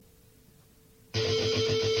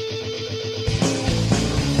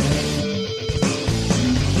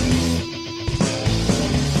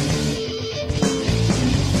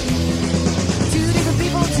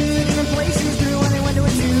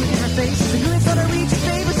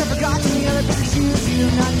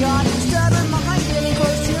you're not God. Stubborn mind, getting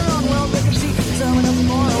close to your own world. But you see, someone else's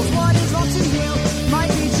morals. What is wrong to you might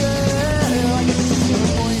be true. I get to see your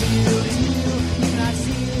point of view, and you cannot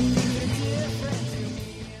see it. Things are different to me.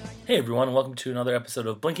 Hey everyone, and welcome to another episode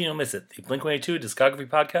of Blink and You'll Miss It, the Blink-182 discography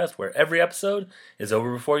podcast where every episode is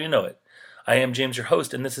over before you know it. I am James, your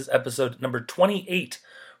host, and this is episode number 28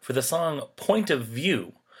 for the song Point of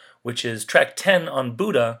View, which is track 10 on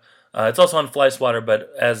Buddha. It's also on Fly Swatter,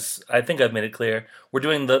 but as I think I've made it clear, we're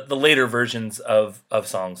doing the later versions of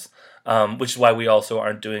songs, which is why we also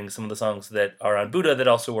aren't doing some of the songs that are on Buddha that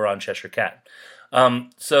also were on Cheshire Cat.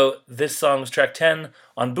 So this song's track 10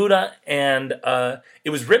 on Buddha, and it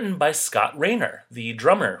was written by Scott Rayner, the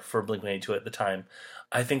drummer for Blink-182 at the time.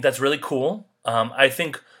 I think that's really cool. I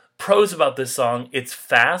think pros about this song, it's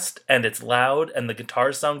fast and it's loud and the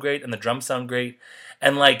guitars sound great and the drums sound great,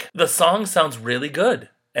 and like the song sounds really good,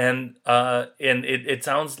 and it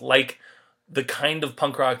sounds like the kind of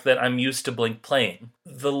punk rock that I'm used to Blink playing.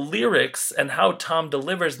 The lyrics and how Tom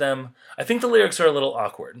delivers them, I think the lyrics are a little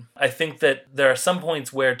awkward. I think that there are some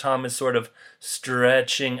points where Tom is sort of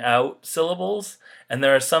stretching out syllables, and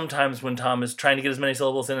there are some times when Tom is trying to get as many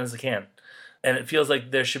syllables in as he can. And it feels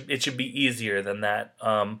like it should be easier than that.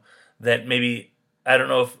 That maybe, I don't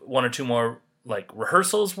know if one or two more like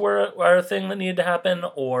rehearsals were a thing that needed to happen,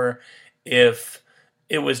 or if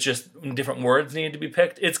it was just different words needed to be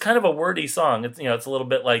picked. It's kind of a wordy song. It's it's a little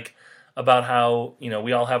bit like about how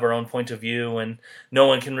we all have our own point of view, and no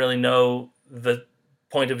one can really know the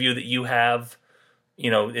point of view that you have.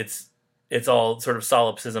 It's all sort of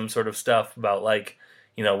solipsism sort of stuff about like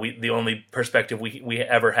the only perspective we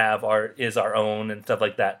ever have is our own and stuff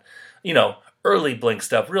like that. Early Blink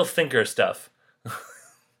stuff, real thinker stuff.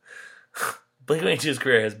 Blink-182's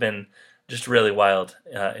career has been just really wild,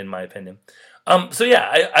 in my opinion. So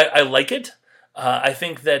yeah, I like it. I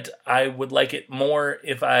think that I would like it more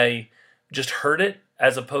if I just heard it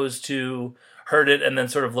as opposed to heard it and then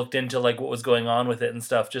sort of looked into like what was going on with it and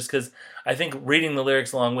stuff. Just because I think reading the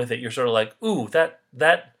lyrics along with it, you're sort of like, ooh, that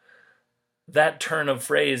turn of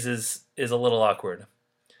phrase is a little awkward,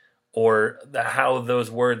 or how those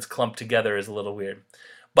words clump together is a little weird.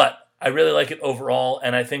 But I really like it overall,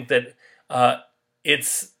 and I think that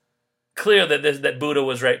it's clear that Buddha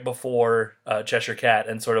was right before Cheshire Cat,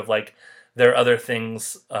 and sort of like there are other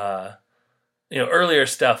things. Earlier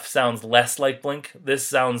stuff sounds less like Blink. This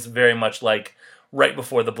sounds very much like right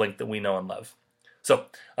before the Blink that we know and love. So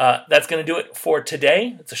that's going to do it for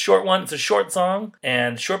today. It's a short one. It's a short song,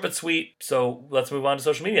 and short but sweet. So let's move on to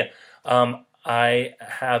social media. I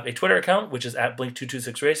have a Twitter account, which is at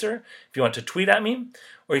Blink226Racer, if you want to tweet at me,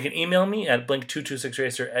 or you can email me at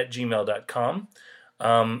blink226racer@gmail.com.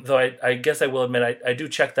 Though I guess I will admit I do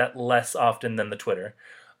check that less often than the Twitter.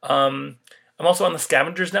 I'm also on the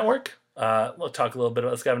Scavengers Network. We'll talk a little bit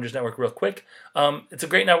about the Scavengers Network real quick. It's a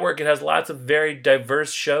great network. It has lots of very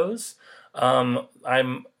diverse shows.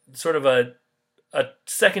 I'm sort of a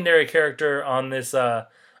secondary character on this. I'm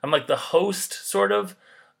like the host, sort of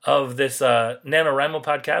this NaNoWriMo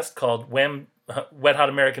podcast called Wet Hot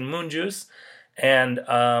American Moon Juice. And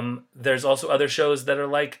there's also other shows that are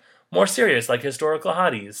like more serious, like Historical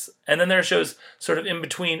Hotties. And then there are shows sort of in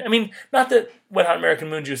between. I mean, not that Wet Hot American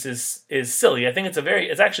Moon Juice is silly. I think it's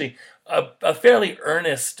actually a fairly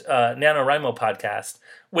earnest NaNoWriMo podcast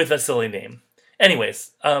with a silly name.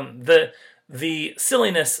 Anyways, the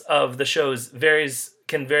silliness of the shows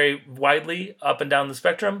can vary widely up and down the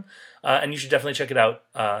spectrum, and you should definitely check it out.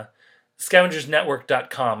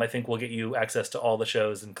 Scavengersnetwork.com, I think, will get you access to all the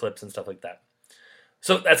shows and clips and stuff like that.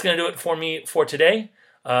 So that's going to do it for me for today.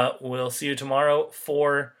 We'll see you tomorrow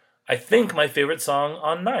for, I think, my favorite song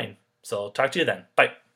on 9. So I'll talk to you then. Bye.